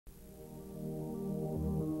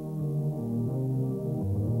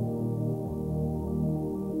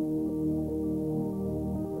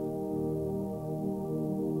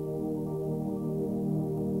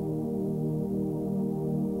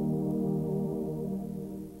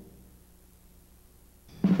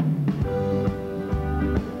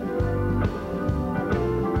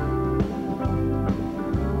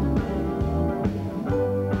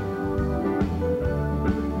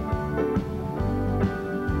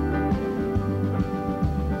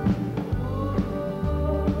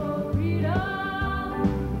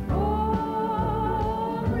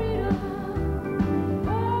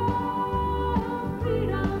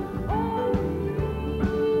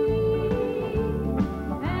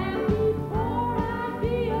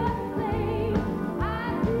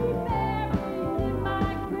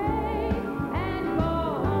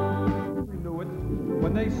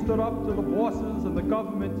stood up to the bosses and the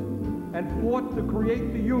government and fought to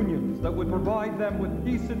create the unions that would provide them with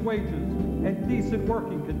decent wages and decent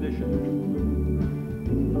working conditions.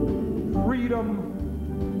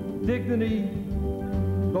 Freedom, dignity,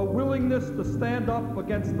 the willingness to stand up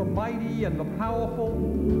against the mighty and the powerful,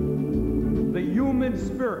 the human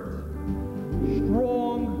spirit,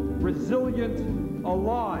 strong, resilient,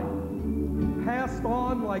 alive, passed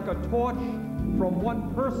on like a torch from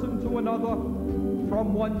one person to another,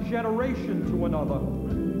 from one generation to another,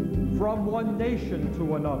 from one nation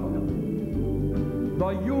to another.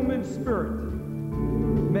 The human spirit,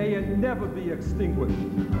 may it never be extinguished.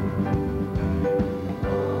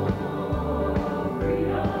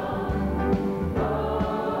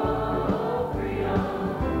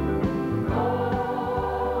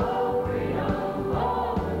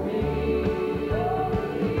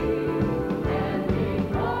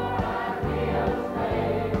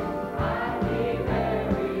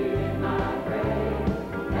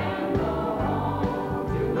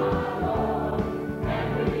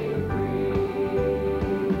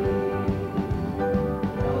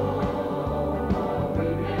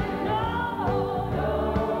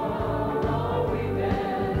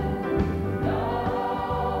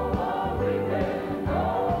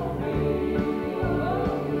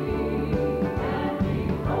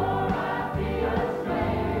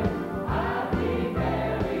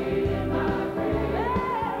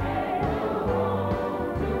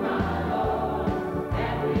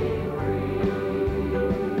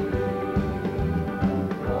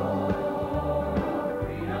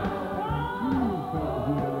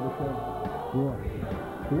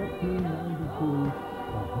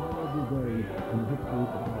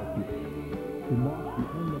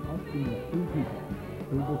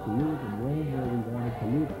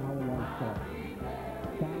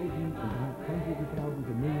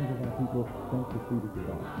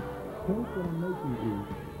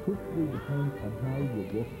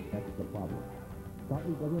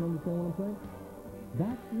 Everyone understand what I'm saying?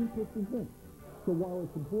 That's the interesting thing. So while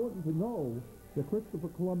it's important to know that Christopher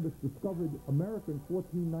Columbus discovered America in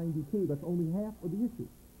 1492, that's only half of the issue.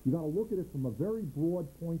 You got to look at it from a very broad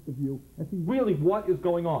point of view and see Really what is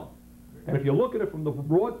going on. And if you look at it from the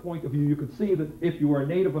broad point of view, you can see that if you were a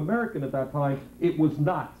Native American at that time, it was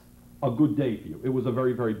not a good day for you. It was a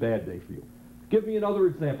very, very bad day for you. Give me another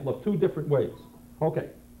example of two different ways. Okay,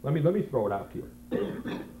 let me throw it out here.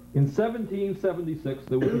 In 1776,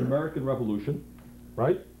 there was the American Revolution,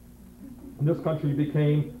 right? And this country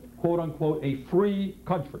became, quote unquote, a free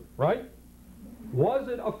country, right? Was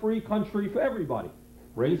it a free country for everybody?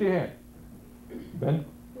 Raise your hand. Ben?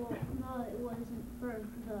 Well, no, it wasn't for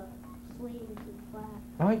the slaves and blacks.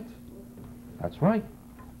 Right. That's right.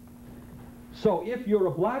 So if you're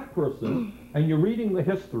a black person and you're reading the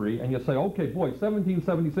history and you say, okay, boy,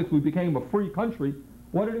 1776 we became a free country,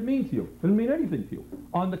 what did it mean to you? It didn't mean anything to you.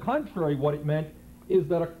 On the contrary, what it meant is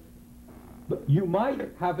that you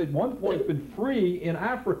might have at one point been free in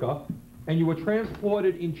Africa and you were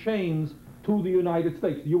transported in chains to the United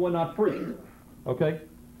States. You were not free. Okay?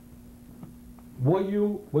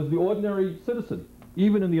 Was the ordinary citizen,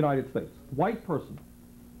 even in the United States, white person,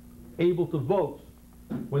 able to vote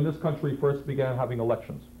when this country first began having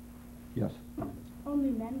elections? Yes. Only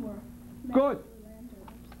men were. Good.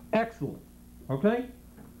 Excellent. Okay?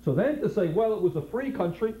 So then to say, well, it was a free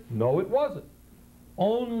country, no, it wasn't.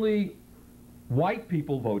 Only white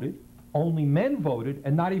people voted, only men voted,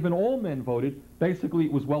 and not even all men voted. Basically,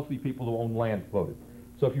 it was wealthy people who owned land voted.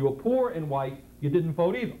 So if you were poor and white, you didn't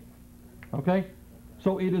vote either. Okay?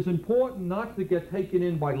 So it is important not to get taken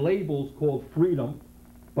in by labels called freedom,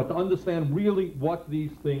 but to understand really what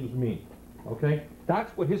these things mean. Okay?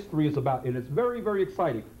 That's what history is about, and it's very, very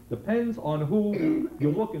exciting. Depends on who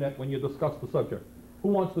you're looking at when you discuss the subject. Who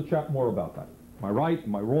wants to chat more about that? Am I right?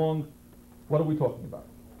 Am I wrong? What are we talking about?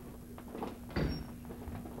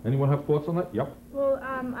 Anyone have thoughts on that? Yep. Well,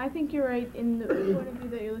 I think you're right in the point of view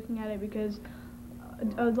that you're looking at it, because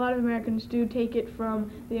a lot of Americans do take it from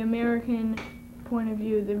the American point of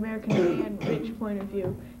view, the American man, rich point of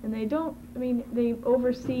view, and they don't, I mean, they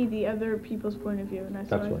oversee the other people's point of view, and that's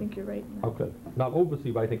why I think you're right in that. Okay. Not oversee,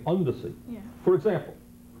 but I think undersee. Yeah. For example,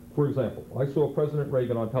 I saw President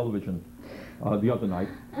Reagan on television the other night,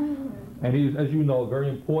 and he's, as you know, a very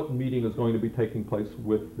important meeting is going to be taking place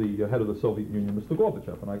with the head of the Soviet Union, Mr.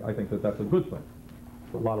 Gorbachev, and I think that that's a good thing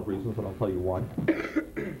for a lot of reasons, and I'll tell you why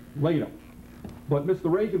later. But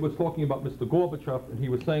Mr. Reagan was talking about Mr. Gorbachev, and he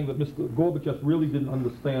was saying that Mr. Gorbachev really didn't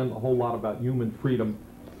understand a whole lot about human freedom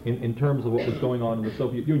in terms of what was going on in the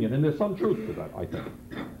Soviet Union, and there's some truth to that, I think.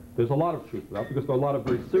 There's a lot of truth to that, because there are a lot of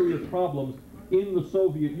very serious problems in the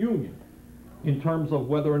Soviet Union. in terms of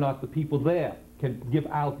whether or not the people there can give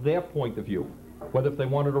out their point of view. Whether if they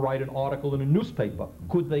wanted to write an article in a newspaper,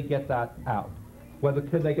 could they get that out? Whether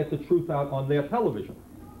could they get the truth out on their television?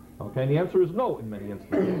 Okay, and the answer is no in many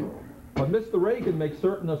instances. But Mr. Reagan makes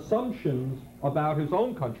certain assumptions about his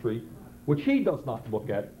own country, which he does not look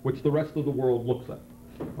at, which the rest of the world looks at.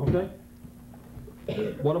 Okay?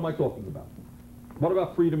 What am I talking about? What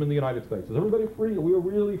about freedom in the United States? Is everybody free? Are we a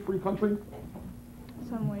really free country?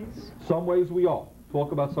 Some ways. Some ways we are.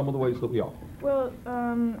 Talk about some of the ways that we are. Well,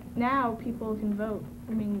 now people can vote.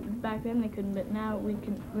 I mean, back then they couldn't, but now women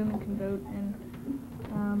can vote, and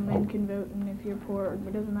men can vote, and if you're poor,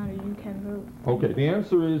 it doesn't matter, you can vote. Okay, the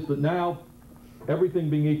answer is that now, everything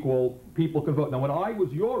being equal, people can vote. Now, when I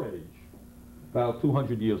was your age, about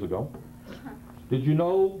 200 years ago, did you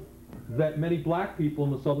know that many black people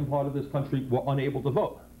in the southern part of this country were unable to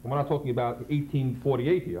vote? And we're not talking about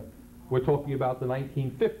 1848 here. We're talking about the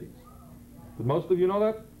 1950s. Did most of you know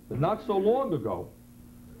that? That not so long ago,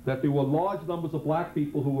 that there were large numbers of black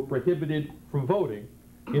people who were prohibited from voting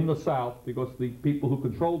in the South because the people who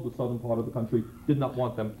controlled the southern part of the country did not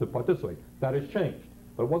want them to participate. That has changed,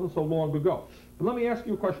 but it wasn't so long ago. But let me ask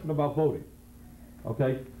you a question about voting.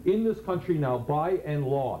 Okay? In this country now, by and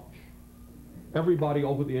large, everybody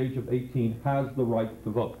over the age of 18 has the right to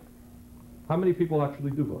vote. How many people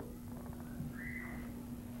actually do vote?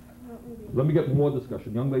 Let me get more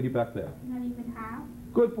discussion. Young lady back there. Not even half?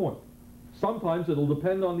 Good point. Sometimes it'll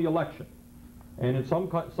depend on the election. And in some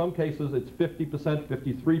cases it's 50%,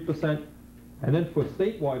 53%, and then for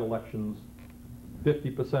statewide elections,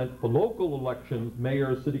 50%. For local elections,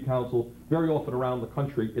 mayor, city council, very often around the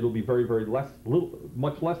country, it'll be very, very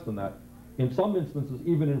much less than that. In some instances,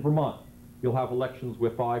 even in Vermont, you'll have elections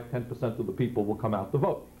where 5, 10% of the people will come out to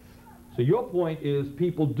vote. So your point is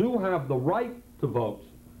people do have the right to vote,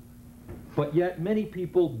 but yet many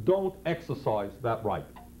people don't exercise that right.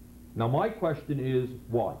 Now my question is,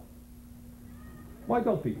 why? Why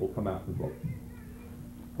don't people come out and vote?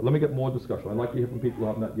 But let me get more discussion. I'd like to hear from people who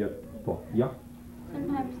have not yet talked. Yeah?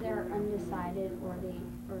 Sometimes they're undecided, or they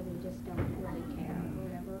just don't really care, or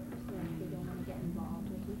whatever, so they don't want to get involved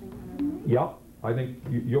or something. I don't know. Yeah. I think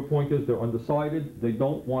your point is they're undecided. They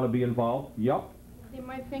don't want to be involved. Yeah. They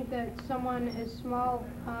might think that someone as small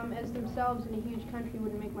as themselves in a huge country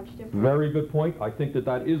wouldn't make much difference. Very good point. I think that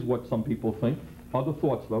that is what some people think. Other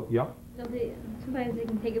thoughts, though? Yeah. So sometimes they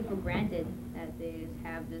can take it for granted that they just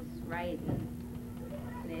have this right, and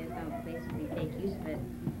they just don't basically take use of it.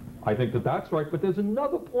 I think that that's right, but there's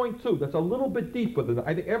another point too that's a little bit deeper than that.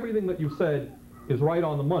 I think everything that you said is right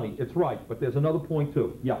on the money. It's right, but there's another point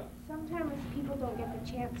too. Yeah. Sometimes people don't get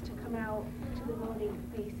the chance to come out to the voting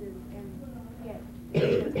places and get the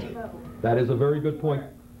chance to vote. That is a very good point.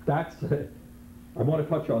 That's I want to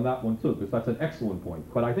touch on that one too, because that's an excellent point.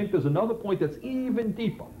 But I think there's another point that's even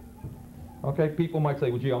deeper. Okay, people might say,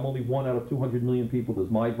 well, gee, I'm only 1 out of 200 million people. Does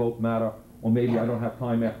my vote matter? Or maybe I don't have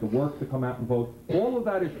time after work to come out and vote. All of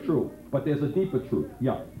that is true, but there's a deeper truth.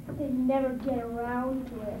 Yeah. They never get around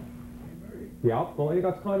to it. Yeah, well, I think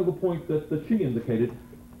that's kind of the point that she indicated.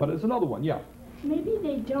 But there's another one, yeah. Maybe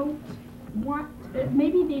they don't want,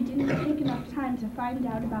 maybe they didn't take enough time to find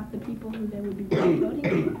out about the people who they would be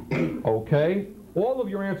voting. Okay. All of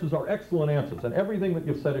your answers are excellent answers, and everything that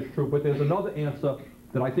you've said is true, but there's another answer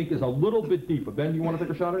that I think is a little bit deeper. Ben, you want to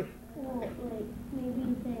take a shot at it? Well, like,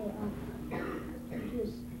 maybe they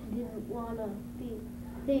just didn't want to be,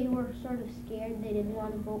 they were sort of scared, they didn't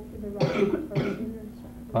want to vote for the right person or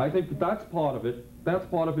something. I think that's part of it. That's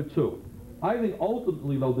part of it too. I think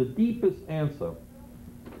ultimately, though, the deepest answer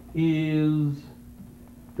is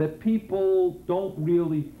that people don't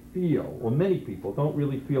really feel, or many people don't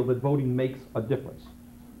really feel, that voting makes a difference.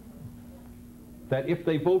 That if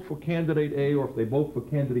they vote for candidate A or if they vote for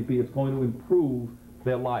candidate B, it's going to improve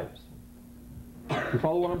their lives. You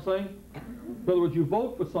follow what I'm saying? In other words, you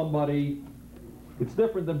vote for somebody, it's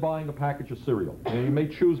different than buying a package of cereal. You may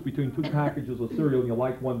choose between 2 packages of cereal and you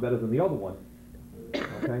like one better than the other one.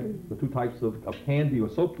 Okay? The 2 types of candy or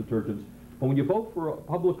soap detergents. But when you vote for a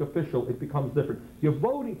public official, it becomes different. You're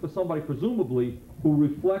voting for somebody, presumably, who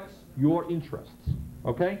reflects your interests.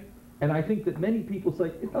 Okay? And I think that many people say,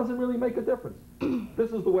 it doesn't really make a difference.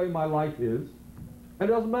 This is the way my life is. And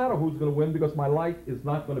it doesn't matter who's going to win because my life is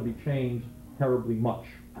not going to be changed terribly much.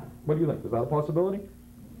 What do you think? Is that a possibility?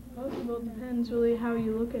 Possible. Depends really how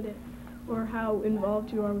you look at it or how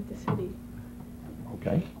involved you are with the city.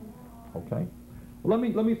 Okay. Okay. Well,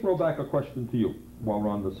 let me throw back a question to you while we're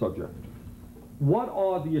on the subject. What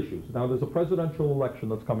are the issues? Now, there's a presidential election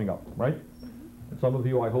that's coming up, right? And some of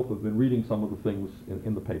you, I hope, have been reading some of the things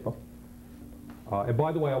in the paper. And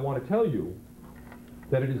by the way, I want to tell you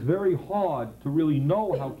that it is very hard to really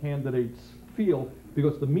know how candidates feel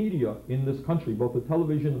because the media in this country, both the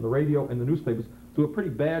television and the radio and the newspapers, do a pretty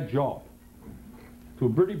bad job.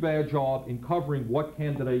 In covering what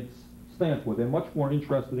candidates stand for. They're much more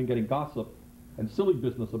interested in getting gossip and silly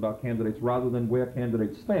business about candidates rather than where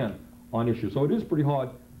candidates stand on issues. So it is pretty hard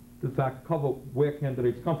to, in fact, cover where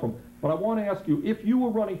candidates come from. But I want to ask you, if you were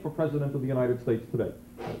running for President of the United States today,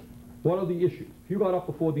 what are the issues? If you got up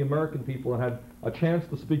before the American people and had a chance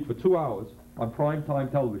to speak for 2 hours on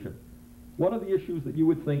primetime television, what are the issues that you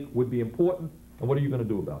would think would be important, and what are you going to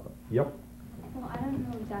do about them? Yep. Well, I don't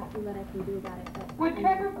know exactly what I can do about it, but... Would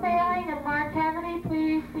Trevor Failing and Mark Cavity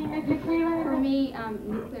please see Mr. Cleveland? For me,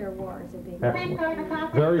 nuclear war is a big Excellent. Please go to the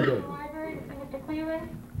conference Very room good. in the library to see Mr.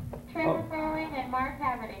 Cleveland, Trevor Failing, and Mark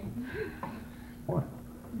Cavity. Why?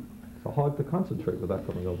 It's so hard to concentrate with that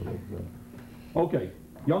coming over there. Okay,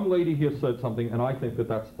 young lady here said something, and I think that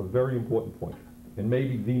that's a very important point, and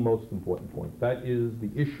maybe the most important point. That is the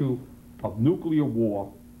issue of nuclear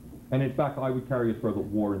war, and in fact, I would carry it further,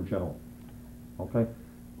 war in general. Okay?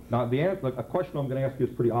 Now, a question I'm going to ask you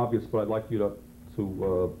is pretty obvious, but I'd like you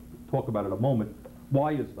to talk about it in a moment.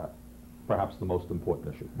 Why is that perhaps the most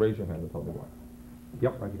important issue? Raise your hand and tell me why.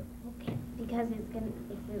 Yep, right here. Okay, because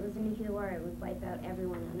if it was a nuclear war, it would wipe out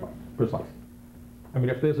everyone on Earth. Precisely. I mean,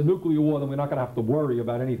 if there's a nuclear war, then we're not going to have to worry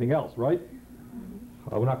about anything else, right?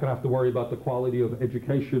 We're not going to have to worry about the quality of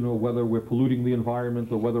education or whether we're polluting the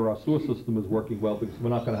environment or whether our sewer system is working well, because we're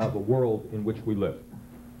not going to have a world in which we live.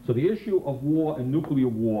 So the issue of war and nuclear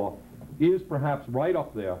war is perhaps right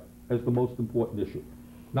up there as the most important issue.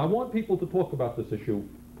 Now, I want people to talk about this issue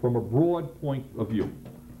from a broad point of view.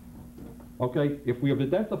 Okay? If we have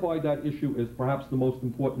identified that issue as perhaps the most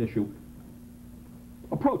important issue,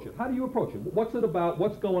 approach it. How do you approach it? What's it about?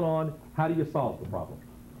 What's going on? How do you solve the problem?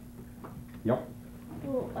 Yep.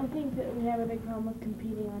 Well, I think that we have a big problem with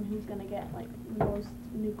competing on who's going to get, like, the most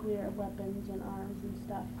nuclear weapons and arms and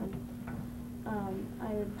stuff. And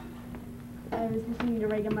I was listening to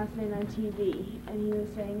Reagan last night on TV, and he was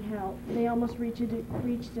saying how they almost reached an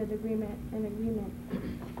agreement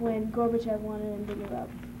when Gorbachev wanted him to give up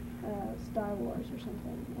Star Wars or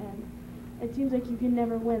something. And it seems like you can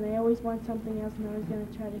never win. They always want something else, and they're always going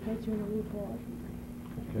to try to catch you in a loophole or something.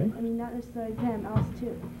 Okay. I mean, not necessarily them, us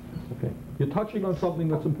too. Okay. You're touching on something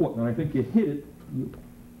that's important, and I think you hit it. You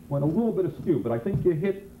went a little bit askew, but I think you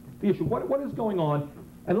hit the issue. What is going on?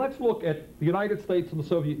 And let's look at the United States and the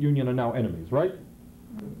Soviet Union are now enemies, right?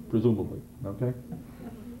 Presumably, okay?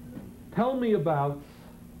 Tell me about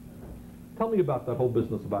that whole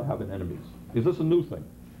business about having enemies. Is this a new thing?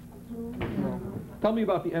 Tell me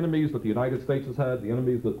about the enemies that the United States has had, the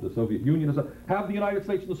enemies that the Soviet Union has had. Have the United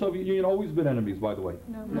States and the Soviet Union always been enemies, by the way?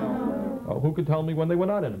 No. Who could tell me when they were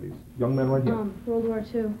not enemies? Young men right here. World War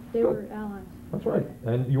II. They were allies. That's right.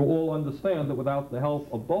 And you all understand that without the help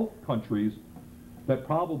of both countries, that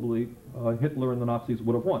probably Hitler and the Nazis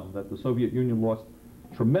would have won, that the Soviet Union lost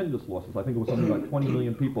tremendous losses. I think it was something like 20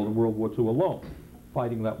 million people in World War II alone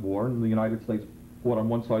fighting that war, and the United States fought on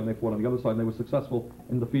one side and they fought on the other side, and they were successful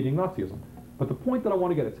in defeating Nazism. But the point that I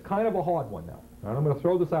want to get, it's kind of a hard one now, and I'm going to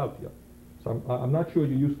throw this out to you. So I'm not sure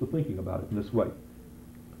you're used to thinking about it in this way.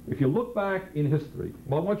 If you look back in history,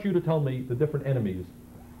 well, I want you to tell me the different enemies,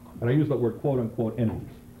 and I use that word quote-unquote enemies,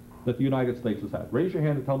 that the United States has had. Raise your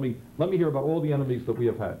hand and tell me, let me hear about all the enemies that we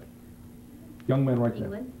have had. Young man right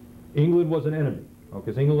there. England was an enemy.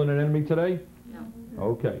 Okay, is England an enemy today? No.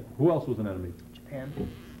 Okay. Who else was an enemy? Japan.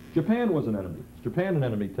 Japan was an enemy. Is Japan an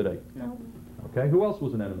enemy today? No. Okay, who else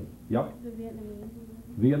was an enemy? Yep. The Vietnamese.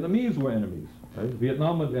 Vietnamese were enemies. Right?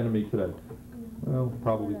 Vietnam was an enemy today. Well,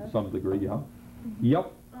 probably to some degree, yeah.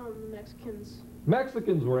 Yep. Mexicans.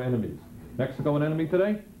 Mexicans were enemies. Mexico an enemy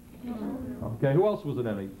today? No. Okay, who else was an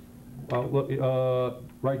enemy? Look,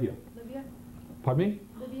 right here. Libya? Pardon me?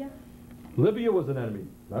 Libya? Libya was an enemy.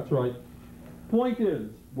 That's right. Point is,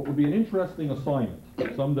 what would be an interesting assignment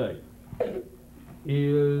someday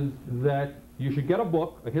is that you should get a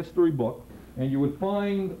book, a history book, and you would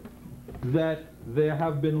find that there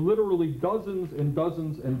have been literally dozens and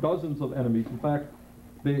dozens and dozens of enemies. In fact,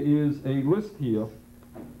 there is a list here,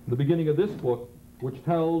 the beginning of this book, which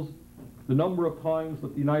tells the number of times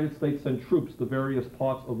that the United States sent troops to various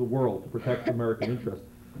parts of the world to protect American interests.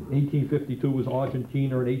 In 1852 was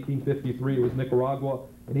Argentina, in 1853 it was Nicaragua,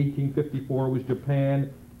 in 1854 it was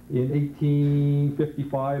Japan, in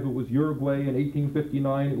 1855 it was Uruguay, in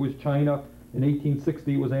 1859 it was China, in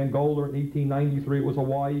 1860 it was Angola, in 1893 it was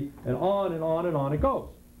Hawaii, and on and on and on it goes.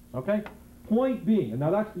 Okay? Point being, and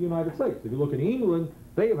now that's the United States. If you look at England,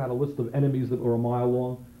 they have had a list of enemies that are a mile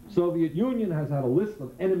long. Soviet Union has had a list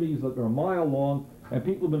of enemies that are a mile long, and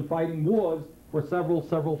people have been fighting wars for several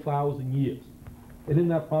thousand years. And in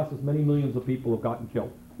that process, many millions of people have gotten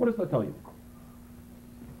killed. What does that tell you?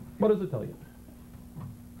 What does it tell you?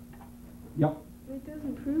 Yep. It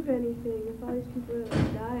doesn't prove anything. If all these people are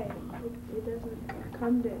dying, it doesn't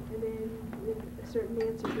come to a certain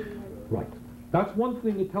answer being made. Right. That's one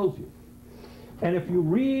thing it tells you. And if you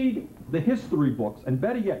read the history books, and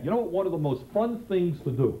better yet, you know what one of the most fun things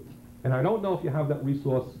to do, and I don't know if you have that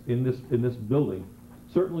resource in this building,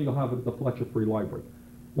 certainly you'll have it at the Fletcher Free Library.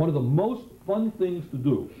 One of the most fun things to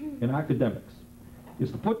do in academics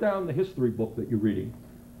is to put down the history book that you're reading,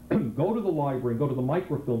 go to the library and go to the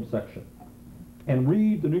microfilm section, and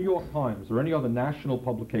read the New York Times or any other national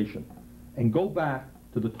publication, and go back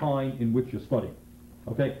to the time in which you're studying.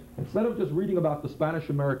 Okay? Instead of just reading about the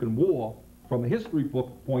Spanish-American War from a history book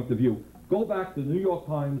point of view, go back to the New York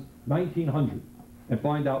Times 1900 and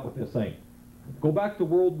find out what they're saying. Go back to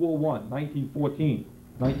World War I, 1914,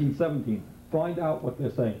 1917, find out what they're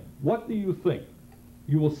saying. What do you think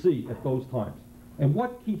you will see at those times? And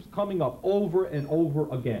what keeps coming up over and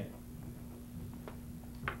over again?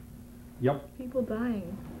 Yep. People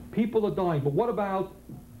dying. People are dying, but what about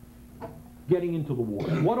getting into the war?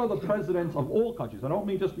 What are the presidents of all countries? I don't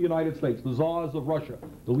mean just the United States, the czars of Russia,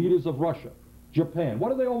 the leaders of Russia, Japan.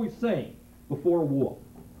 What are they always saying before a war?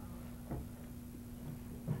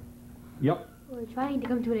 Yep. We're trying to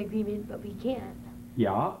come to an agreement, but we can't.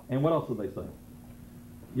 Yeah, and what else do they say?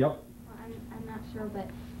 Yep. Well, I'm not sure, but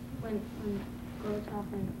when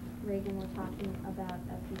Gorbachev and Reagan were talking about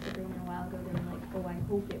a peace agreement a while ago, they were like, oh, I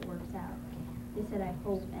hope it works out. They said, I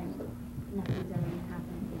hope, and nothing's ever going to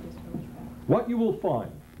happen. They just hope. What you will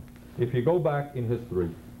find, if you go back in history,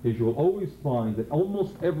 is you will always find that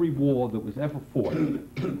almost every war that was ever fought,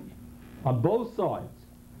 on both sides,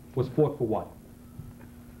 was fought for what?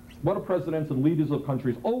 What do presidents and leaders of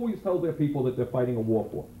countries always tell their people that they're fighting a war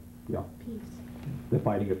for? Yeah. Peace. They're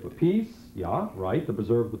fighting it for peace, yeah, right, to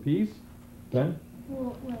preserve the peace. Then?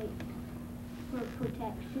 Well, like, for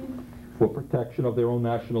protection. For protection of their own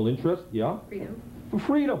national interest, yeah. Freedom. For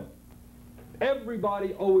freedom.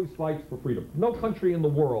 Everybody always fights for freedom. No country in the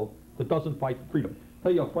world that doesn't fight for freedom. I'll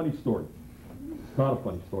tell you a funny story. It's not a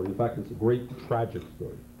funny story. In fact, it's a great tragic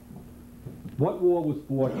story. What war was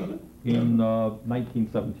fought in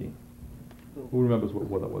 1917? Who remembers what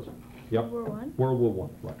war that was? Yep. World War I? World War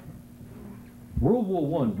I, right. World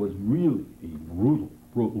War I was really a brutal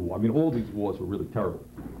war. I mean, all these wars were really terrible.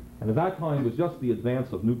 And at that time, it was just the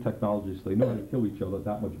advance of new technologies. So they knew how to kill each other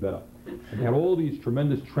that much better. And they had all these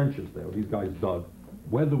tremendous trenches there. These guys dug.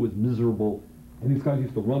 Weather was miserable. And these guys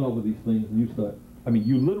used to run over these things and used to, I mean,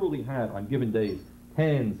 you literally had, on given days,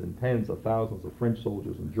 tens and tens of thousands of French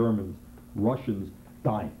soldiers and Germans, Russians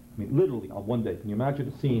dying. I mean, literally on one day. Can you imagine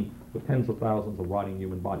a scene with tens of thousands of rotting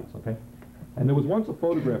human bodies, okay? And there was once a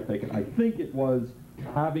photograph taken, I think it was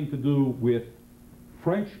having to do with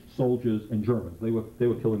French soldiers and Germans. They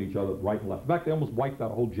were killing each other right and left. In fact, they almost wiped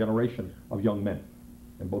out a whole generation of young men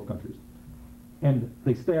in both countries. And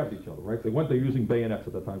they stabbed each other, right? They were using bayonets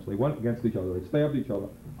at that time, so they went against each other. They stabbed each other.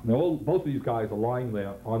 And both of these guys are lying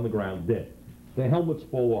there on the ground dead. Their helmets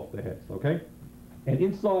fall off their heads, okay? And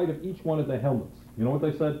inside of each one of their helmets, you know what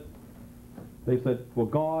they said? They said, for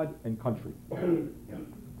God and country.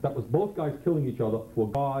 That was both guys killing each other for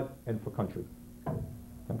God and for country.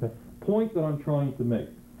 Okay? Point that I'm trying to make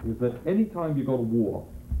is that any time you go to war,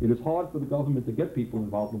 it is hard for the government to get people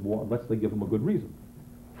involved in war unless they give them a good reason.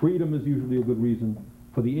 Freedom is usually a good reason.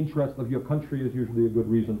 For the interest of your country is usually a good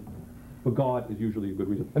reason. For God is usually a good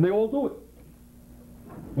reason. And they all do it.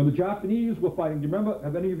 When the Japanese were fighting, do you remember,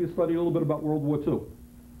 have any of you studied a little bit about World War II?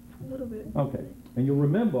 A little bit. Okay. And you'll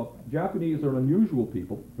remember, Japanese are unusual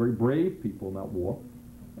people, very brave people in that war.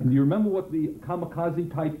 And do you remember what the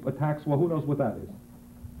kamikaze type attacks were? Who knows what that is?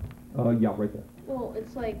 Yeah, right there. Well,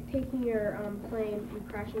 it's like taking your plane and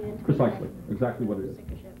crashing into Precisely, exactly what it is.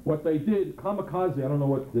 What they did, kamikaze, I don't know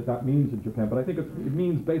what that means in Japan, but I think it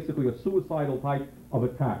means basically a suicidal type of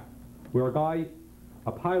attack, where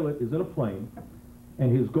a pilot is in a plane,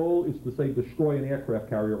 and his goal is to, say, destroy an aircraft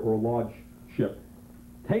carrier or a large ship.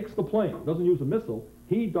 Takes the plane, doesn't use a missile,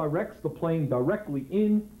 he directs the plane directly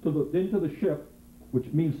into the ship, which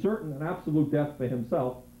means certain and absolute death for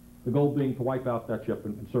himself, the goal being to wipe out that ship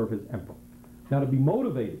and serve his emperor. Now, to be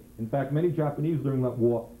motivated, in fact, many Japanese during that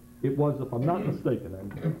war, it was, if I'm not mistaken,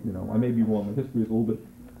 and you know, I may be wrong, the history is a little bit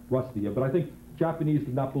rusty here, but I think Japanese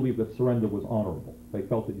did not believe that surrender was honorable. They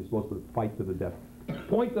felt that you're supposed to fight to the death. The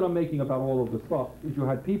point that I'm making about all of this stuff is you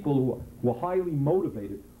had people who were highly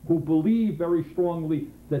motivated, who believed very strongly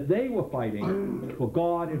that they were fighting for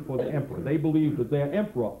God and for the emperor. They believed that their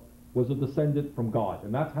emperor was a descendant from God,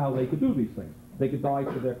 and that's how they could do these things. They could die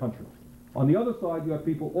for their country. On the other side, you have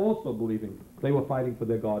people also believing they were fighting for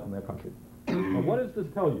their God and their country. Now, what does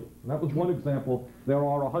this tell you? And that was one example. There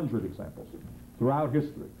are 100 examples throughout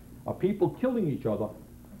history of people killing each other,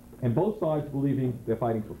 and both sides believing they're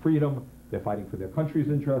fighting for freedom, they're fighting for their country's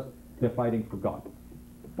interest, they're fighting for God.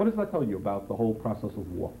 What does that tell you about the whole process of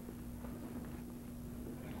war?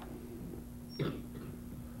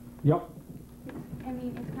 Yep. I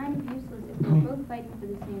mean, it's kind of useless. If they're both fighting for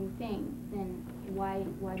the same thing, then why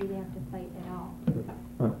do they have to fight at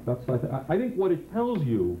all? I think what it tells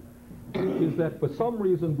you is that for some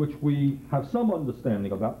reason which we have some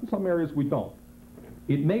understanding about, in some areas we don't,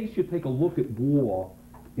 it makes you take a look at war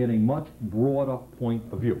in a much broader point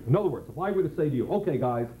of view. In other words, if I were to say to you, okay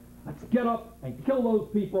guys, let's get up and kill those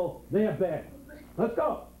people, they're bad. Let's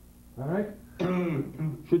go. All right?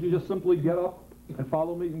 Should you just simply get up and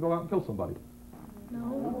follow me and go out and kill somebody?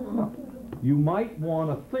 No. You might want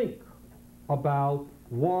to think about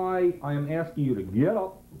why I am asking you to get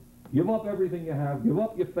up, give up everything you have, give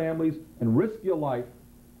up your families, and risk your life,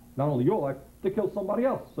 not only your life, to kill somebody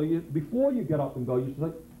else. So before you get up and go, you should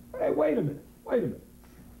say, hey, wait a minute.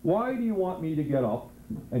 Why do you want me to get up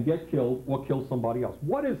and get killed or kill somebody else?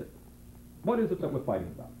 What is it? What is it that we're fighting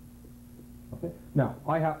about? Okay. Now,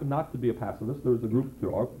 I happen not to be a pacifist. There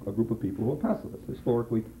are a group of people who are pacifists.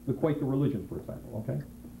 Historically, the Quaker religion, for example, okay?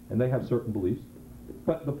 And they have certain beliefs.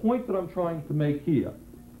 But the point that I'm trying to make here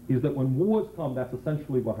is that when wars come, that's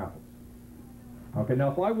essentially what happens. Okay,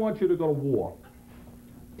 now if I want you to go to war,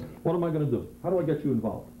 what am I going to do? How do I get you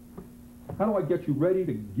involved? How do I get you ready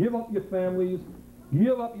to give up your families,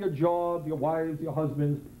 give up your jobs, your wives, your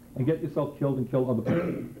husbands, and get yourself killed and kill other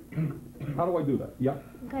people? How do I do that? Yeah?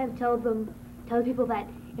 You kind of tell people that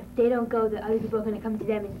if they don't go, the other people are going to come to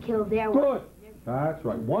them and kill their wives. Good. That's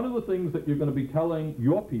right. One of the things that you're going to be telling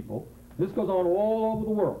your people, this goes on all over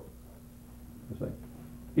the world, you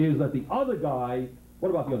see, is that the other guy, what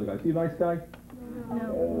about the other guy? Is he a nice guy?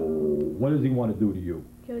 No. Oh, what does he want to do to you?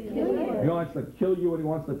 Kill you. He wants to kill you, and he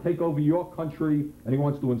wants to take over your country, and he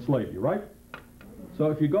wants to enslave you, right? So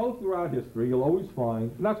if you go throughout history, you'll always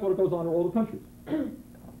find, and that's what goes on in all the countries,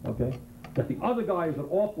 okay, that the other guy is an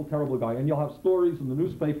awful, terrible guy, and you'll have stories in the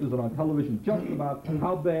newspapers and on television just about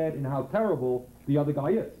how bad and how terrible the other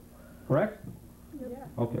guy is, correct? Yeah.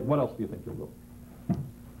 Okay, what else do you think you'll do?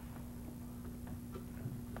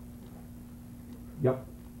 Yep.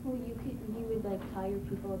 Well, you would like tell your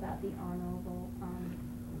people about the honorable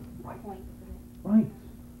points of it. Right.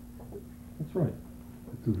 That's right.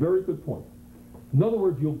 It's a very good point. In other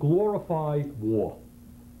words, you'll glorify war.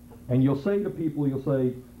 And you'll say to people, you'll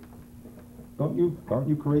say, aren't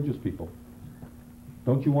you courageous people?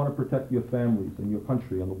 Don't you want to protect your families and your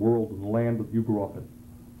country and the world and the land that you grew up in?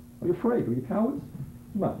 Are you afraid? Are you cowards?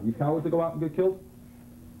 No. Are you cowards to go out and get killed?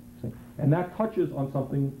 See? And that touches on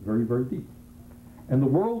something very, very deep. And the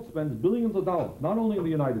world spends billions of dollars, not only in the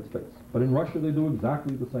United States, but in Russia they do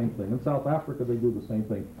exactly the same thing. In South Africa they do the same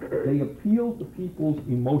thing. They appeal to people's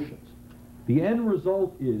emotions. The end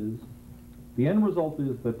result is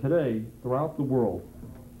that today, throughout the world,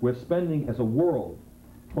 we're spending as a world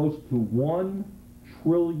close to $1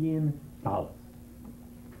 trillion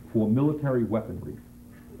for military weaponry.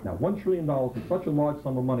 Now, $1 trillion is such a large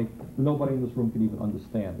sum of money that nobody in this room can even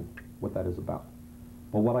understand what that is about.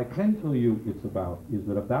 But what I can tell you it's about is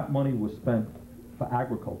that if that money was spent for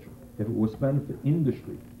agriculture, if it was spent for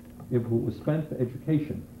industry, if it was spent for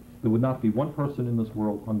education, there would not be one person in this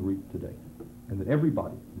world hungry today. And that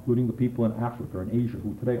everybody, including the people in Africa and Asia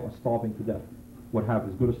who today are starving to death, would have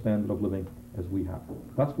as good a standard of living as we have.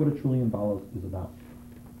 That's what $1 trillion is about.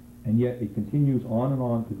 And yet it continues on and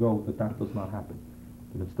on to go that does not happen.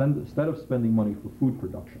 That instead of spending money for food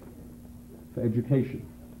production, for education,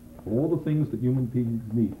 for all the things that human beings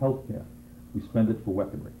need, healthcare, we spend it for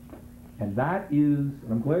weaponry. And that is,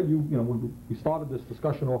 and I'm glad we started this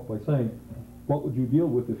discussion off by saying, what would you deal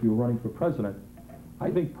with if you were running for president?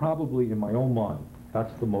 I think probably in my own mind,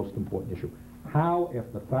 that's the most important issue. How,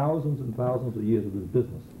 after thousands and thousands of years of this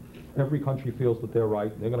business, every country feels that they're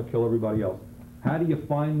right, they're going to kill everybody else. How do you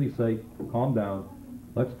finally say, calm down,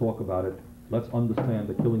 let's talk about it, let's understand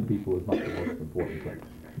that killing people is not the most important thing.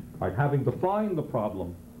 All right, having defined the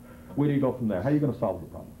problem, where do you go from there? How are you going to solve the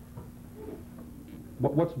problem?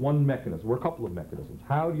 What's one mechanism, or a couple of mechanisms?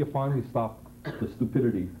 How do you finally stop the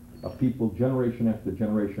stupidity of people generation after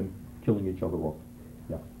generation killing each other off?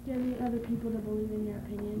 Yeah. Do you have any other people that believe in your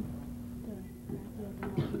opinion?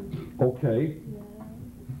 Okay. Yeah.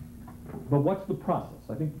 But what's the process?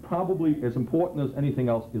 I think probably as important as anything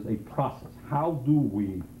else is a process. How do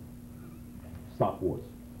we stop wars?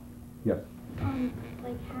 Yes?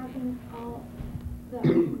 Like having all the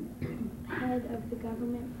head of the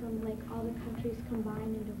government from like all the countries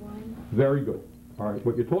combined into one? Very good. All right,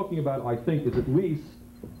 what you're talking about, I think, is at least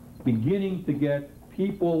beginning to get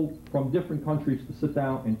people from different countries to sit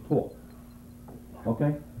down and talk.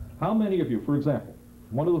 Okay? How many of you, for example,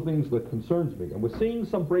 one of the things that concerns me, and we're seeing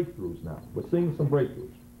some breakthroughs now,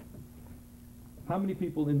 how many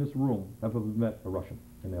people in this room have ever met a Russian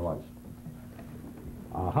in their lives?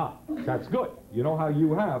 Aha, that's good. You know how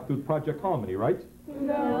you have through Project Harmony, right?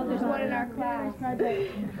 No, there's one in our class.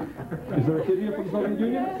 Is there a kid here from the Soviet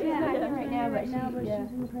Union? Yeah, right now, but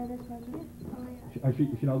she's in the Paradise Project.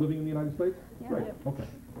 Is she now living in the United States? Yeah. Great, okay.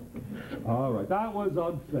 All right, that was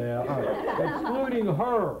unfair. All right. Excluding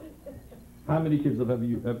her, how many kids have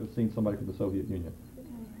you ever seen somebody from the Soviet Union?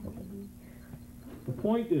 Okay. The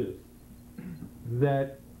point is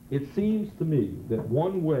that it seems to me that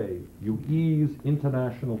one way you ease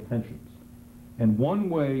international tensions and one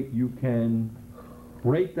way you can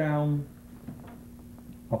break down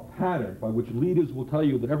a pattern by which leaders will tell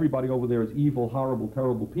you that everybody over there is evil, horrible,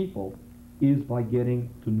 terrible people is by getting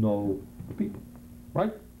to know the people,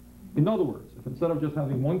 right? In other words, if instead of just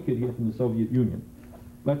having one kid here from the Soviet Union,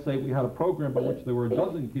 let's say we had a program by which there were a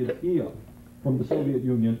dozen kids here from the Soviet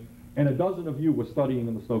Union and a dozen of you were studying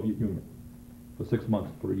in the Soviet Union for 6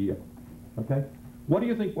 months, for a year, okay? What do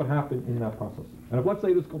you think would happen in that process? And if, let's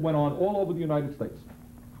say, this went on all over the United States,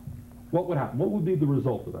 what would happen? What would be the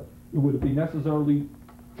result of that? Would it be necessarily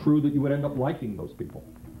true that you would end up liking those people?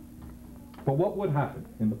 But what would happen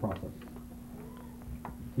in the process?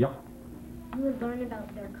 Yep. You would learn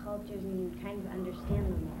about their cultures and you kind of understand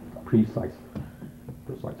them more. Precisely.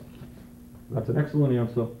 That's an excellent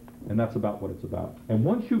answer, and that's about what it's about. And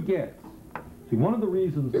once you get, see, one of the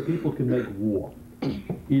reasons that people can make war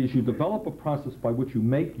is you develop a process by which you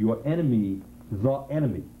make your enemy the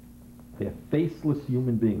enemy. They're faceless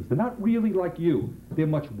human beings. They're not really like you. They're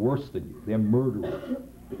much worse than you. They're murderers.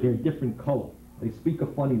 They're a different color. They speak a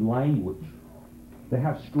funny language. They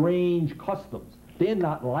have strange customs. They're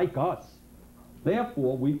not like us.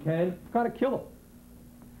 Therefore, we can kind of kill them,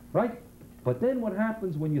 right? But then what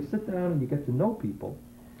happens when you sit down and you get to know people,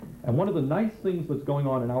 and one of the nice things that's going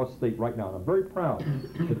on in our state right now, and I'm very proud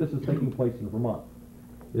that this is taking place in Vermont,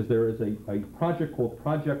 is there is a project called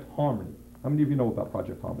Project Harmony. How many of you know about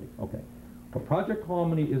Project Harmony? Okay. What Project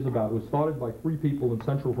Harmony is about, it was started by 3 people in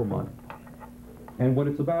central Vermont, and what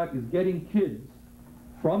it's about is getting kids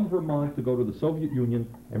from Vermont to go to the Soviet Union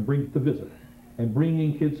and to visit, and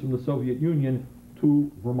bringing kids from the Soviet Union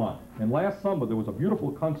to Vermont. And last summer there was a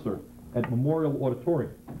beautiful concert at Memorial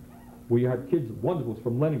Auditorium where you had kids, wonderful,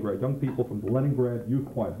 from Leningrad, young people from the Leningrad Youth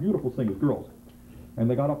Choir, beautiful singers, girls. And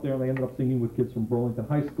they got up there and they ended up singing with kids from Burlington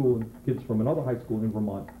High School and kids from another high school in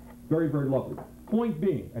Vermont. Very, very lovely. Point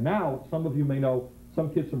being, and now some of you may know,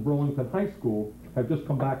 some kids from Burlington High School have just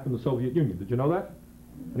come back from the Soviet Union. Did you know that?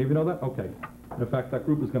 Any of you know that? Okay. In fact, that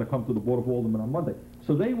group is going to come to the Board of Aldermen on Monday.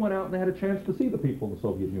 So they went out and they had a chance to see the people in the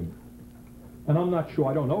Soviet Union. And I'm not sure,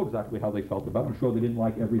 I don't know exactly how they felt about it. I'm sure they didn't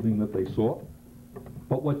like everything that they saw.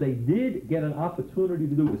 But what they did get an opportunity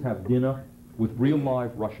to do was have dinner with real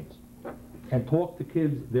live Russians and talk to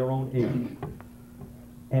kids their own age.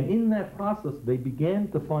 And in that process, they began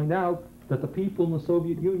to find out that the people in the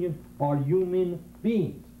Soviet Union are human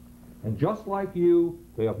beings. And just like you,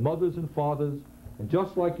 they have mothers and fathers. And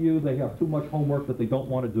just like you, they have too much homework that they don't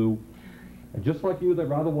want to do. And just like you, they'd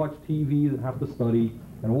rather watch TV than have to study,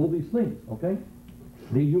 and all these things, okay?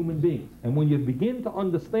 They're human beings. And when you begin to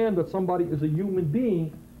understand that somebody is a human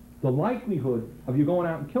being, the likelihood of you going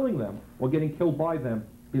out and killing them or getting killed by them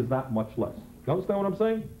is that much less. You understand what I'm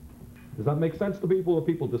saying? Does that make sense to people? Or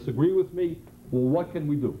people disagree with me? Well, what can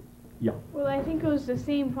we do? Yeah. Well, I think it was the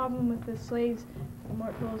same problem with the slaves and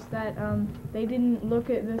mortals, that they didn't look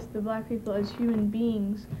at the black people as human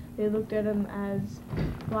beings. They looked at them as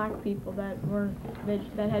black people that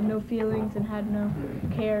had no feelings and had no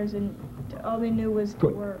cares, and all they knew was to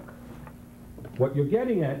work. What you're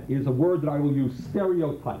getting at is a word that I will use,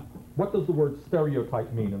 stereotype. What does the word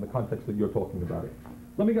stereotype mean in the context that you're talking about it?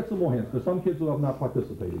 Let me get some more hands. There's some kids who have not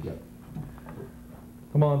participated yet.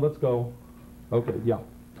 Come on, let's go. Okay, yeah.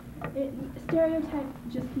 Stereotype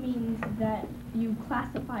just means that you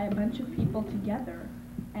classify a bunch of people together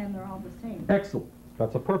and they're all the same. Excellent.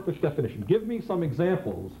 That's a perfect definition. Give me some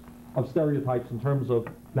examples of stereotypes in terms of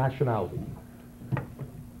nationality.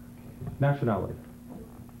 Nationality.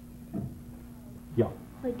 Yeah.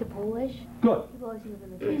 Like the Polish? Good. People always think of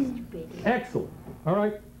them as like stupid. Excellent. All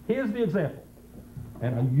right. Here's the example.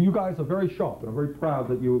 And you guys are very sharp, and I'm very proud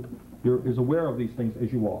that you're as aware of these things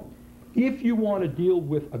as you are. If you want to deal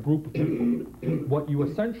with a group of people, what you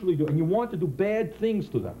essentially do, and you want to do bad things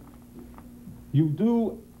to them, You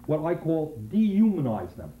do what I call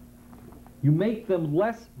dehumanize them. You make them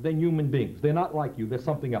less than human beings. They're not like you, they're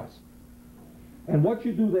something else. And what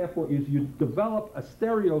you do, therefore, is you develop a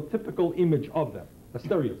stereotypical image of them, a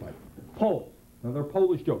stereotype. Poles. Now, they're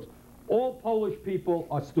Polish jokes. All Polish people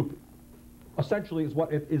are stupid. Essentially is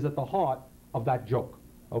what it is at the heart of that joke,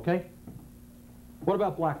 okay? What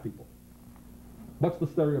about black people? What's the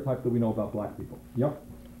stereotype that we know about black people? Yep.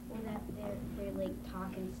 Well, that they're like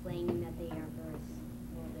talking slang and that they are very,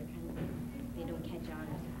 well, they're kind of, they don't catch on as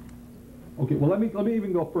fast. Okay, well, let me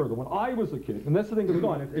even go further. When I was a kid, and this thing is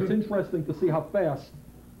gone, it's interesting to see how fast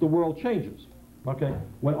the world changes, okay?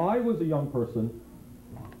 When I was a young person,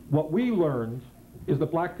 what we learned is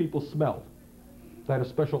that black people smelled. They had a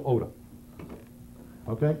special odor,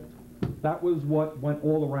 okay? That was what went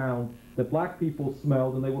all around, that black people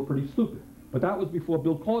smelled and they were pretty stupid. But that was before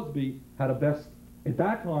Bill Cosby had a best. At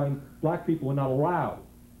that time, black people were not allowed.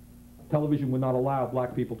 Television would not allow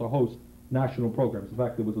black people to host national programs. In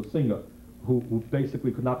fact, there was a singer who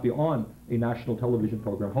basically could not be on a national television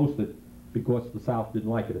program hosted because the South didn't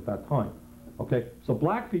like it at that time. Okay, so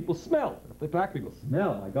black people smell. If the black people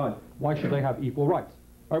smell, my God, why should they have equal rights?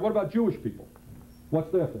 All right, what about Jewish people?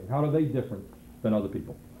 What's their thing? How are they different than other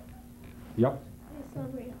people? Yep. They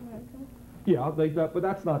celebrate Hanukkah. Yeah, but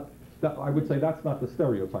that's not. I would say that's not the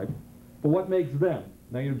stereotype. But what makes them?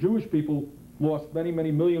 Now, you know, Jewish people lost many,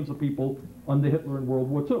 many millions of people under Hitler in World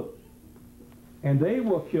War II. And they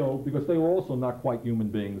were killed because they were also not quite human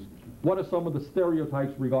beings. What are some of the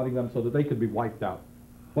stereotypes regarding them so that they could be wiped out?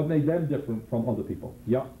 What made them different from other people?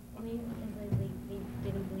 Yeah? Maybe because they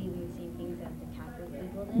didn't believe in the same things that the Catholic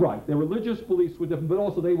people did. Right. Their religious beliefs were different, but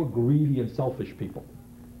also they were greedy and selfish people.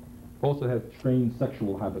 Also had strange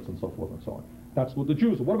sexual habits and so forth and so on. That's what the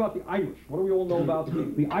Jews are. What about the Irish? What do we all know about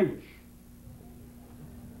the Irish?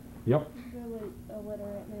 Yep. They're like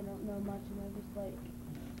illiterate and they don't know much and they're just like...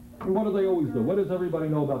 And what do they always do? What does everybody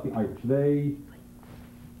know about the Irish? They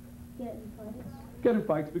Get in fights. get in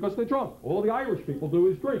fights because they're drunk. All the Irish people do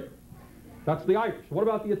is drink. That's the Irish. What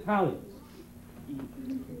about the Italians?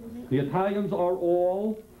 The Italians are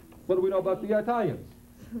all... What do we know about the Italians?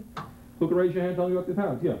 Who can raise your hand and tell me about the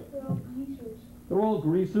Italians? Yeah. They're all greasers. They're all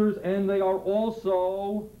greasers, and they are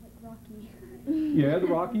also... Rocky. Yeah, the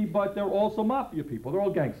Rocky, but they're also mafia people. They're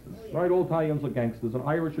all gangsters, right? All Italians are gangsters, and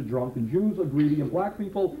Irish are drunk, and Jews are greedy, and black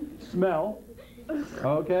people smell,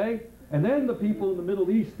 okay? And then the people in the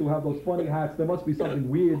Middle East who have those funny hats, there must be something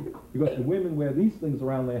weird, because the women wear these things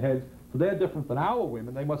around their heads, so they're different than our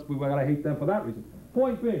women. They must be, we gotta hate them for that reason.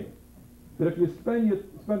 Point being, that if you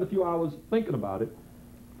spend a few hours thinking about it,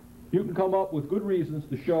 you can come up with good reasons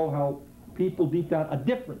to show how people deep down are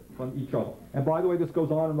different from each other. And by the way, this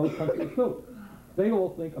goes on in those countries too. They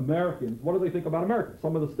all think Americans, what do they think about Americans?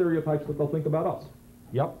 Some of the stereotypes that they'll think about us.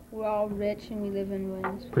 Yep. We're all rich and we live in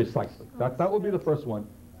wins. Precisely. That would be the first one.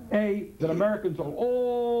 A, that Americans are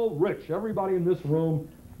all rich. Everybody in this room,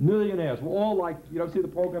 millionaires. We're all like, you ever see the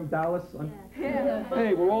program Dallas? Yeah.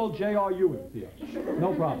 Hey, we're all J.R. Ewings here.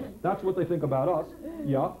 No problem. That's what they think about us.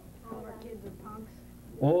 Yeah. All our kids are punks.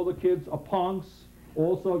 All the kids are punks.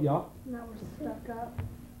 Also, yeah. Now we're stuck up.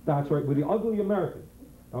 That's right. We're the ugly Americans.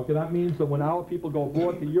 Okay, that means that when our people go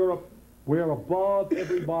abroad to Europe, we're above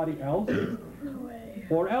everybody else.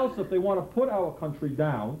 Or else, if they want to put our country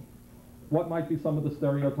down, what might be some of the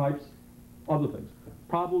stereotypes? Other things.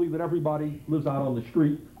 Probably that everybody lives out on the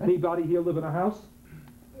street. Anybody here live in a house?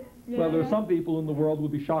 Yeah. Well, there are some people in the world who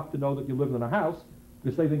would be shocked to know that you live in a house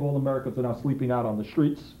because they think all Americans are now sleeping out on the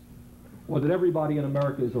streets. Or that everybody in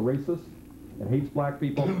America is a racist and hates black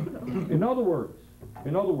people. In other words,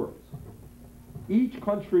 each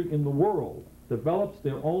country in the world develops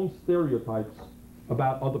their own stereotypes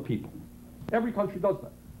about other people. Every country does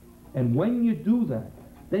that. And when you do that,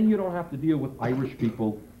 then you don't have to deal with Irish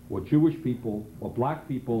people or Jewish people or black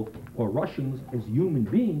people or Russians as human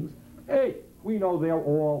beings. Hey, we know they're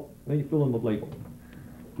all, then you fill in the label.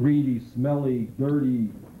 Greedy, smelly, dirty,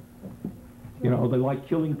 you know, they like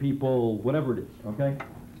killing people, whatever it is, okay?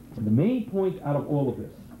 And the main point out of all of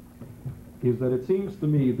this is that it seems to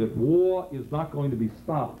me that war is not going to be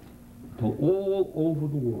stopped until all over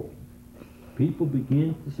the world people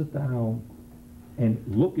begin to sit down and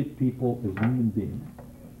look at people as human beings,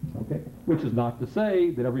 okay? Which is not to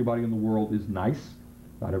say that everybody in the world is nice.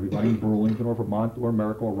 Not everybody in Burlington or Vermont or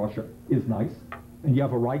America or Russia is nice. And you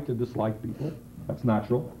have a right to dislike people. That's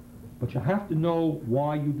natural. But you have to know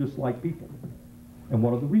why you dislike people and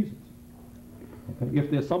what are the reasons. Okay?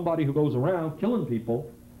 If there's somebody who goes around killing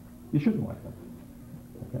people, you shouldn't like them.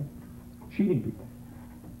 Okay? Cheating people.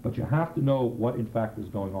 But you have to know what in fact is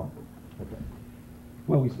going on. Okay.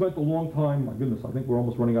 Well, we spent a long time, my goodness, I think we're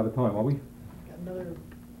almost running out of time, are we? another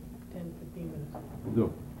 10, 15 minutes,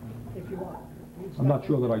 Do. if you want. I'm not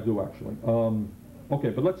sure that I do, actually. Okay,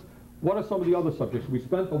 but what are some of the other subjects? We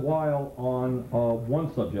spent a while on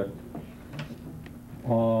one subject,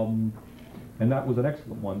 and that was an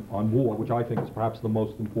excellent one, on war, which I think is perhaps the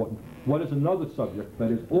most important. What is another subject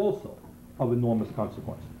that is also of enormous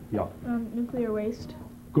consequence? Yeah. Nuclear waste.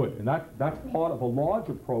 Good, and that's part of a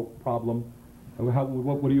larger problem.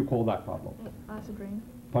 What do you call that problem? Acid rain.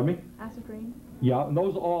 Pardon me? Acid rain. Yeah, and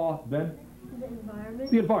those are then? The environment.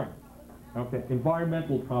 The environment. Okay,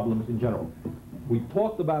 environmental problems in general. We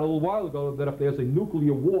talked about a little while ago that if there's a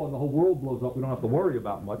nuclear war and the whole world blows up, we don't have to worry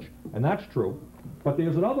about much, and that's true. But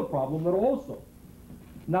there's another problem that also,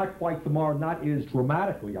 not quite tomorrow, not as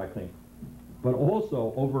dramatically, I think, but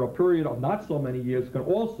also over a period of not so many years, can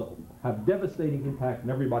also have devastating impact on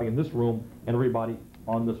everybody in this room and everybody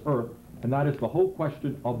on this earth, and that is the whole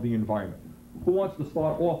question of the environment. Who wants to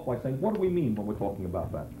start off by saying, what do we mean when we're talking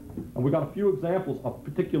about that? And we've got a few examples of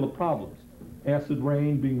particular problems. Acid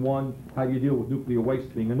rain being one, how do you deal with nuclear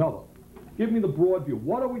waste being another. Give me the broad view.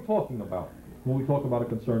 What are we talking about when we talk about a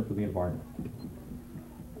concern for the environment?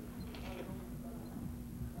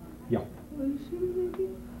 Yeah.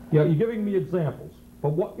 Yeah, you're giving me examples. But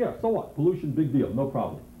what, yeah, so what? Pollution, big deal, no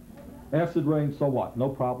problem. Acid rain, so what? No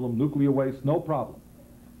problem. Nuclear waste, no problem.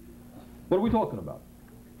 What are we talking about?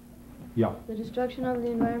 Yeah. The destruction of the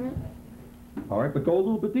environment? All right, but go a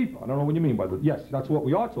little bit deeper. I don't know what you mean by that. Yes, that's what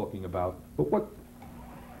we are talking about. But what?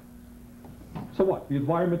 So what? The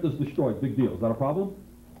environment is destroyed. Big deal. Is that a problem?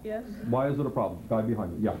 Yes. Why is it a problem? Guy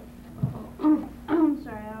behind you. Yeah. I'm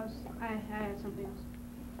sorry, I had something else.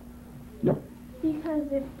 Yeah.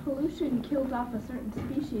 Because if pollution kills off a certain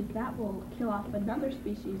species, that will kill off another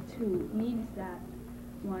species who needs that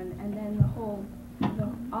one, and then all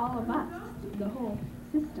of us, the whole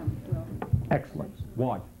system will. Excellent.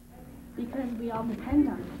 Why? Because we all depend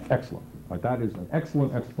on it. Excellent. Right, that is an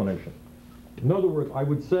excellent explanation. In other words, I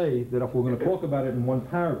would say that if we're going to talk about it in one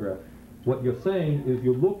paragraph, what you're saying is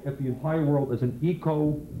you look at the entire world as an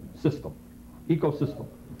ecosystem. Ecosystem.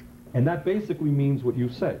 And that basically means what you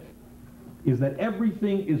said, is that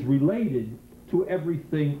everything is related to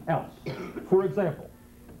everything else. For example,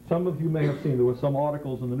 some of you may have seen, there were some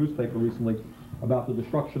articles in the newspaper recently about the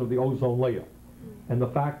destruction of the ozone layer and the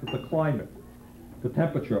fact that the climate, the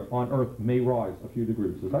temperature on Earth may rise a few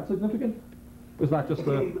degrees. Is that significant? Does that just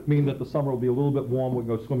mean that the summer will be a little bit warm, we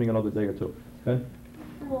can go swimming another day or two? Okay?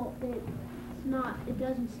 Well, it's not, it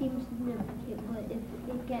doesn't seem significant, but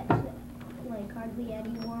if it gets like hardly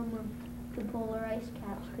any warmer, the polar ice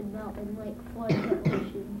caps could melt and like flood the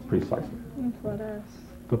oceans. Precisely. And flood us.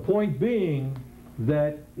 The point being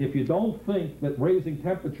that if you don't think that raising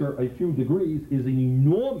temperature a few degrees is an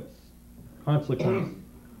enormous consequence,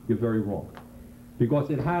 you're very wrong. Because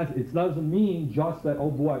it doesn't mean just that,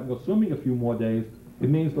 oh boy, I can go swimming a few more days. It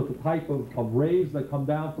means that the type of rays that come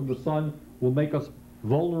down from the sun will make us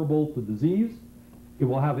vulnerable to disease. It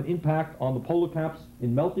will have an impact on the polar caps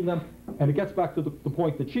in melting them. And it gets back to the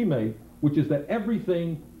point that she made, which is that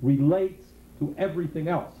everything relates to everything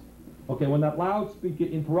else. Okay, when that loudspeaker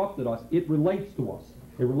interrupted us, it relates to us.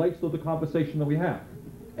 It relates to the conversation that we have.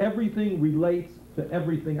 Everything relates to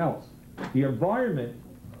everything else. The environment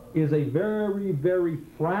is a very, very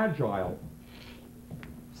fragile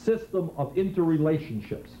system of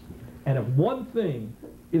interrelationships. And if one thing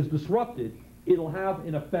is disrupted, it'll have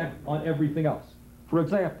an effect on everything else. For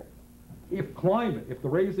example, if the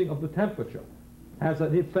raising of the temperature has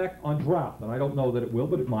an effect on drought, and I don't know that it will,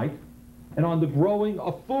 but it might, and on the growing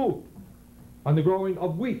of food, on the growing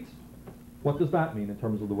of wheat, what does that mean in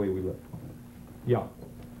terms of the way we live? Yeah.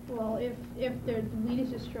 Well, if the wheat is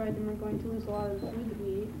destroyed, then we're going to lose a lot of the food that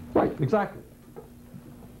we eat. Right, exactly.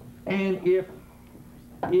 And if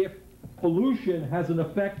pollution has an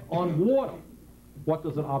effect on water, what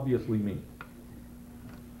does it obviously mean?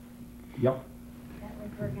 Yep. That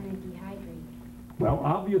like we're going to dehydrate. Well,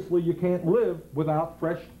 obviously you can't live without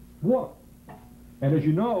fresh water. And as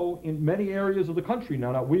you know, in many areas of the country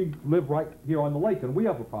now we live right here on the lake and we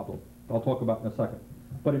have a problem I'll talk about in a second.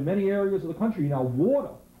 But in many areas of the country now, water,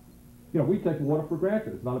 we take water for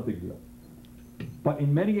granted. It's not a big deal. But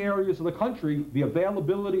in many areas of the country, the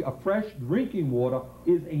availability of fresh drinking water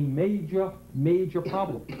is a major, major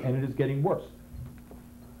problem, and it is getting worse.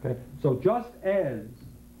 Okay? So just as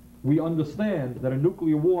we understand that a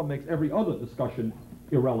nuclear war makes every other discussion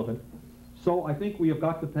irrelevant, so I think we have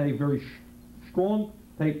got to pay very strong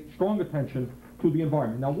attention to the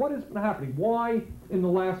environment. Now, what has been happening? Why, in the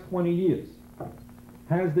last 20 years,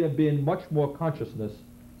 has there been much more consciousness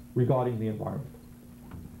regarding the environment?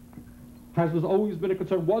 Has this always been a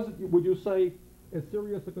concern? Would you say, as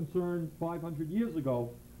serious a concern 500 years ago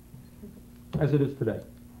as it is today.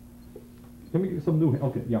 Let me give you some new,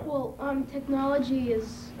 okay, yeah. Well, technology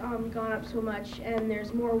has gone up so much, and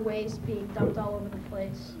there's more waste being dumped all over the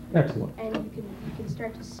place. Excellent. And you can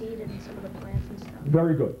start to see it in some of the plants and stuff.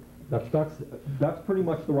 Very good. That's pretty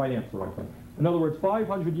much the right answer, I think. In other words,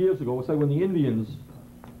 500 years ago, let's say when the Indians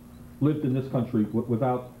lived in this country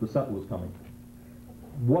without the settlers coming,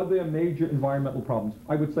 were there major environmental problems?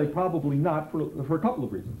 I would say probably not for a couple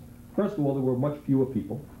of reasons. First of all, there were much fewer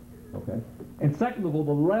people, okay? And second of all,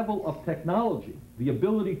 the level of technology, the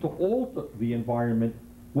ability to alter the environment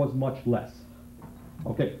was much less.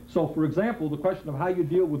 Okay, so for example, the question of how you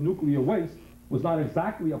deal with nuclear waste was not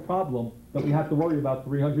exactly a problem that we had to worry about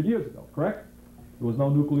 300 years ago, correct? There was no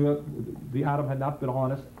nuclear, the atom had not been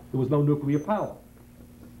harnessed, there was no nuclear power.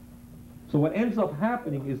 So what ends up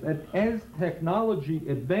happening is that as technology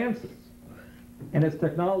advances, and as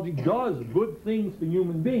technology does good things for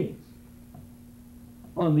human beings,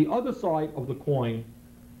 on the other side of the coin,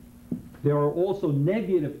 there are also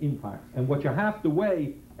negative impacts. And what you have to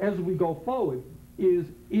weigh as we go forward is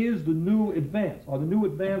the new advance, are the new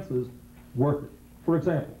advances worth it? For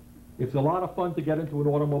example, it's a lot of fun to get into an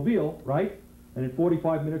automobile, right? And in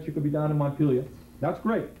 45 minutes you could be down in Montpelier. That's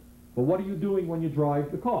great. But what are you doing when you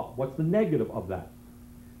drive the car? What's the negative of that?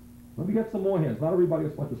 Let me get some more hands. Not everybody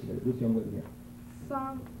has participated. This young lady here.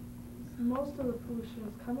 Most of the pollution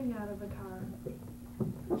is coming out of the car.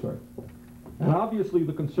 That's right. And obviously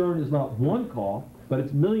the concern is not one car, but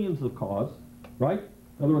it's millions of cars, right?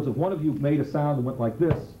 In other words, if one of you made a sound and went like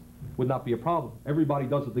this, would not be a problem. Everybody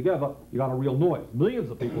does it together, you got a real noise. Millions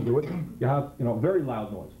of people do it, you have, very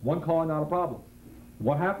loud noise. One car, not a problem.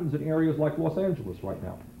 What happens in areas like Los Angeles right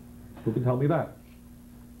now? Who can tell me that?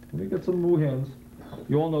 Let me get some more hands.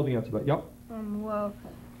 You all know the answer to that. Yep.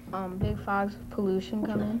 Big fogs, pollution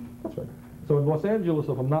come in. That's right. So in Los Angeles,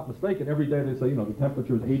 if I'm not mistaken, every day they say, the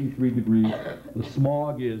temperature is 83 degrees, the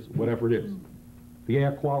smog is whatever it is. The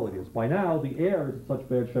air quality is. By now, the air is in such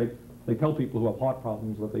bad shape, they tell people who have heart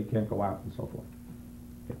problems that they can't go out and so forth.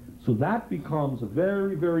 Okay. So that becomes a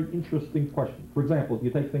very, very interesting question. For example, if you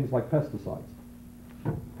take things like pesticides.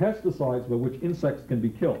 Pesticides by which insects can be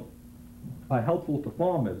killed are helpful to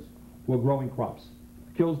farmers who are growing crops.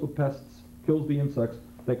 Kills the pests, kills the insects,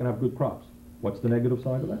 they can have good crops. What's the negative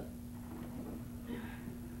side of that?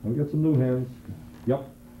 Let me get some new hands. Yep.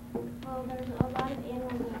 Well, there's a lot of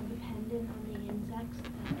animals that are dependent on the insects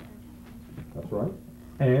that are. That's right.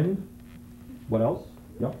 And what else?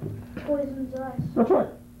 Yep. Poisons us. That's right.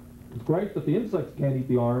 It's great that the insects can't eat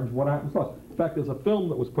the orange. What happens to us? In fact, there's a film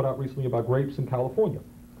that was put out recently about grapes in California.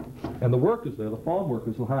 And the workers there, the farm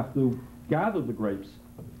workers who have to gather the grapes,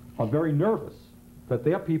 are very nervous that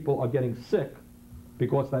their people are getting sick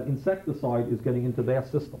because that insecticide is getting into their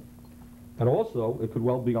system. And also, it could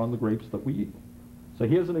well be on the grapes that we eat. So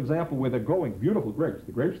here's an example where they're growing beautiful grapes.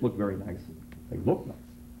 The grapes look very nice. They look nice.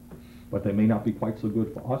 But they may not be quite so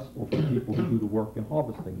good for us or for the people who do the work in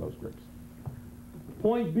harvesting those grapes.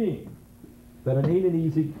 Point being that it ain't an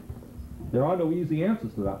easy, there are no easy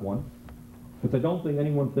answers to that one, because I don't think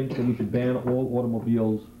anyone thinks that we should ban all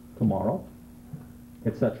automobiles tomorrow,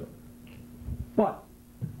 etc. But,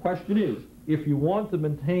 question is, if you want to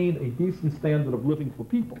maintain a decent standard of living for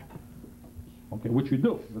people, okay, which you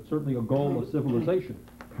do, that's certainly a goal of civilization,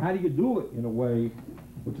 how do you do it in a way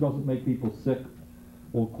which doesn't make people sick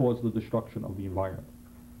or cause the destruction of the environment?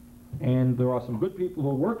 And there are some good people who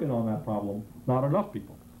are working on that problem, not enough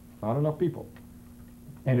people. Not enough people.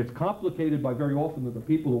 And it's complicated by very often that the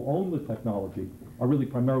people who own the technology are really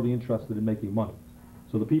primarily interested in making money.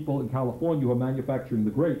 So the people in California who are manufacturing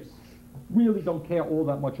the grapes really don't care all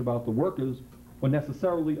that much about the workers or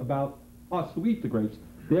necessarily about us who eat the grapes.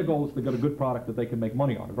 Their goal is to get a good product that they can make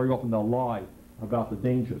money on. And very often they'll lie about the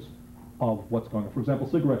dangers of what's going on. For example,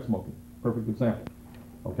 cigarette smoking, perfect example.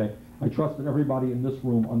 Okay? I trust that everybody in this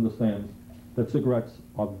room understands that cigarettes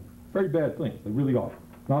are very bad things. They really are.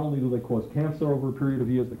 Not only do they cause cancer over a period of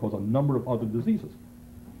years, they cause a number of other diseases.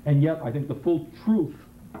 And yet, I think the full truth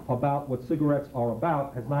about what cigarettes are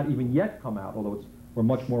about has not even yet come out, although we're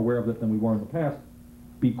much more aware of it than we were in the past,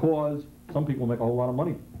 because some people make a whole lot of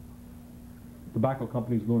money. Tobacco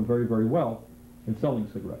companies are doing very, very well in selling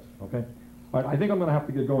cigarettes, okay? All right, I think I'm going to have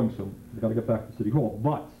to get going soon. We've got to get back to City Hall.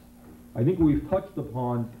 But I think we've touched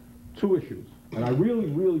upon two issues. And I really,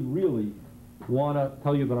 really, really want to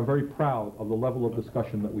tell you that I'm very proud of the level of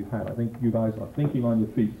discussion that we've had. I think you guys are thinking on your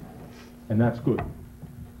feet, and that's good.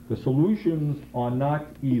 The solutions are not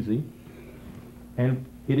easy, and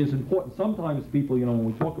it is important. Sometimes people, when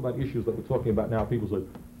we talk about issues that we're talking about now, people say,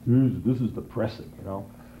 this is depressing,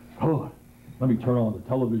 Oh, let me turn on the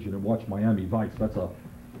television and watch Miami Vice. That's a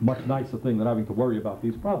much nicer thing than having to worry about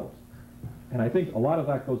these problems. And I think a lot of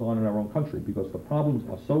that goes on in our own country because the problems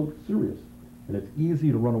are so serious and it's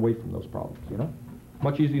easy to run away from those problems, you know?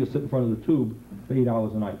 Much easier to sit in front of the tube for 8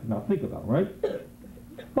 hours a night and not think about them, right?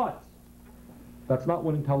 But that's not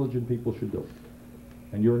what intelligent people should do.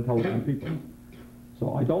 And you're intelligent people.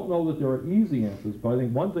 So I don't know that there are easy answers, but I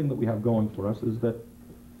think one thing that we have going for us is that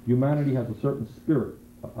humanity has a certain spirit,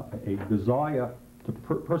 a desire to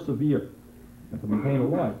persevere and to maintain a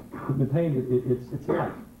life, to maintain its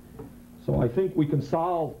life. So I think we can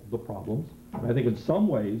solve the problems. And I think in some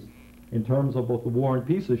ways, in terms of both the war and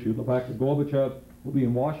peace issue, the fact that Gorbachev will be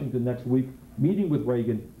in Washington next week meeting with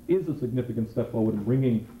Reagan is a significant step forward in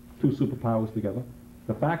bringing two superpowers together.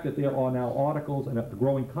 The fact that there are now articles and that the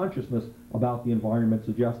growing consciousness about the environment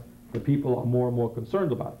suggests that people are more and more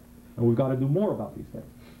concerned about it. And we've got to do more about these things.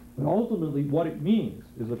 But ultimately, what it means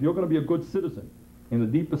is if you're going to be a good citizen, in the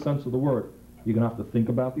deepest sense of the word, you're going to have to think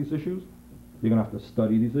about these issues, you're going to have to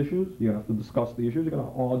study these issues, you're going to have to discuss the issues, you're going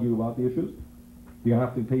to argue about the issues, you're going to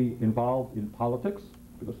have to be involved in politics,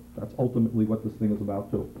 because that's ultimately what this thing is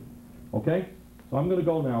about too. Okay? So I'm going to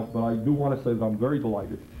go now, but I do want to say that I'm very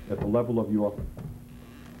delighted at the level of your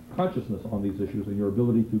consciousness on these issues and your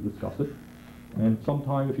ability to discuss it. And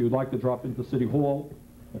sometime if you'd like to drop into City Hall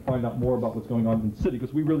and find out more about what's going on in the city,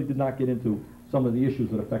 because we really did not get into some of the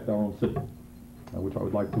issues that affect our own city, which I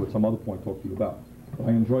would like to at some other point talk to you about. But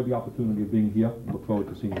I enjoyed the opportunity of being here and look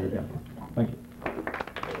forward to seeing you again. Thank you.